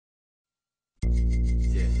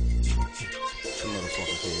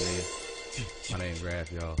My name Grafh,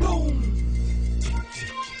 y'all. What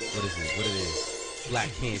is it? What it is? Black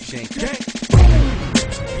hand shank. Black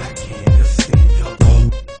hand, stand up.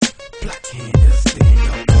 Black hand, stand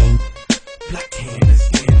up. Black hand,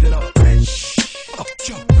 stand up.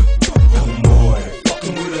 Come on,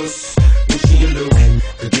 fucking with us. Pushing your look,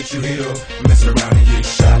 could get you hit up. Mess around and get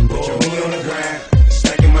shot, boy. Put me on the grind,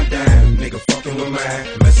 stacking my dime. Nigga fucking with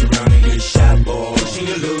mine. Mess around and get shot, boy. Pushing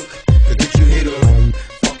your look, could get you hit up.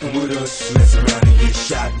 Fucking with us, mess around and get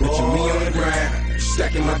shot, boy. Put me on the grind,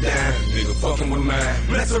 stacking my dime. Nigga fucking with mine.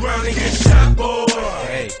 Mess around and get shot, boy.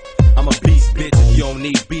 Hey, I'm a beast, bitch. You don't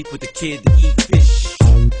need beef with the kid to eat fish.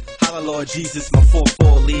 Holla, Lord Jesus, my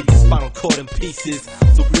 4-4 leave your spinal cord in pieces.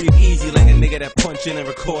 So breathe easy like a nigga that punch in and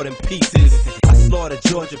record in pieces. I slaughter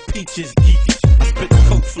Georgia peaches, I spit the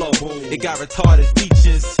coke flow, it got retarded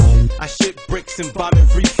features. I shit bricks and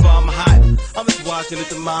vomit reefer, I'm hot. I'm just watching the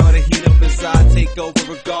thermometer heat up inside, take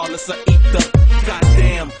over regardless of ether.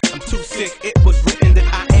 Goddamn, I'm too sick, it was written that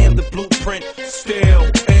I am the blueprint. Still,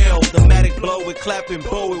 L, the matic blow with clapping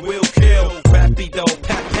bow, it will kill. Rapido,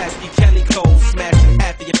 Pasky, Kelly Cole, smashing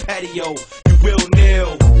half of your patio, you will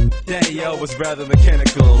kneel. Daddy-o was rather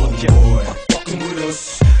mechanical. Boy, fucking with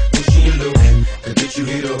us, pushing your look, could get you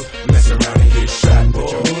hit up, mess around and get shot, boy.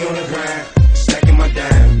 Put me on the grind, stacking my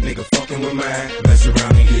dime, nigga fucking with mine, mess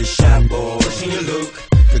around and get shot, boy. Pushing your look,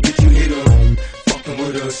 could get you hit up, fucking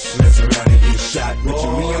with us, mess around and get shot, boy.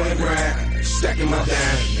 Put me on the grind, stacking my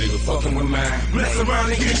dime, nigga fucking with mine, mess around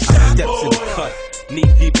and get shot, boy. Steps in the cut,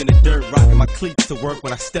 knee deep in the dirt, rocking my cleats to work.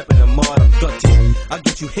 When I step in the mud, I'm dirty. I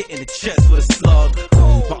get you hit in the chest with a slug.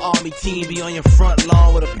 My army team be on your front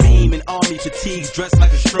lawn with a beam and army fatigues, dressed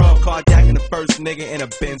like a shrub. Carjacking the first nigga in a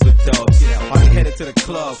Benz with dubs. While they headed to the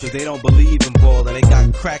club, cause they don't believe in ball. And they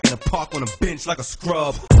got crack in the park on a bench like a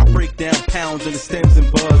scrub. I break down pounds in the stems and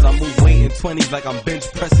buzz. I move weight in 20s like I'm bench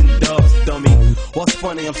pressing dubs, dummy. What's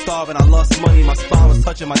funny, I'm starving, I lost money. My spine was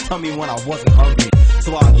touching my tummy when I wasn't hungry.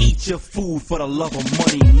 So I'll eat your food for the love of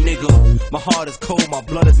money, nigga. My heart is cold, my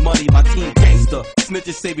blood is muddy, my team gangster.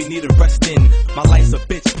 Snitches say we need a rest in. My life's a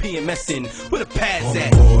bitch PMSing. Where the pads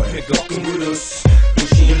at? Boy, fucking with us,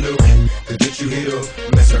 pushing your look, could get you hit up,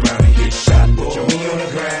 mess around and get shot, boy. Put me on the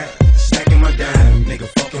grind, stacking my dime, nigga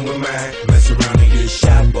fucking with mine, mess around and get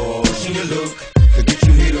shot, boy. Pushing your look, could get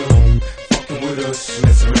you hit up, fucking with us,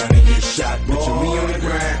 mess around and get shot, boy. Put me on the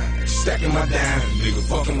grind, stacking my dime, nigga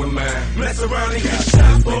fucking with mine, mess around and get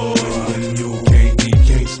shot, boy.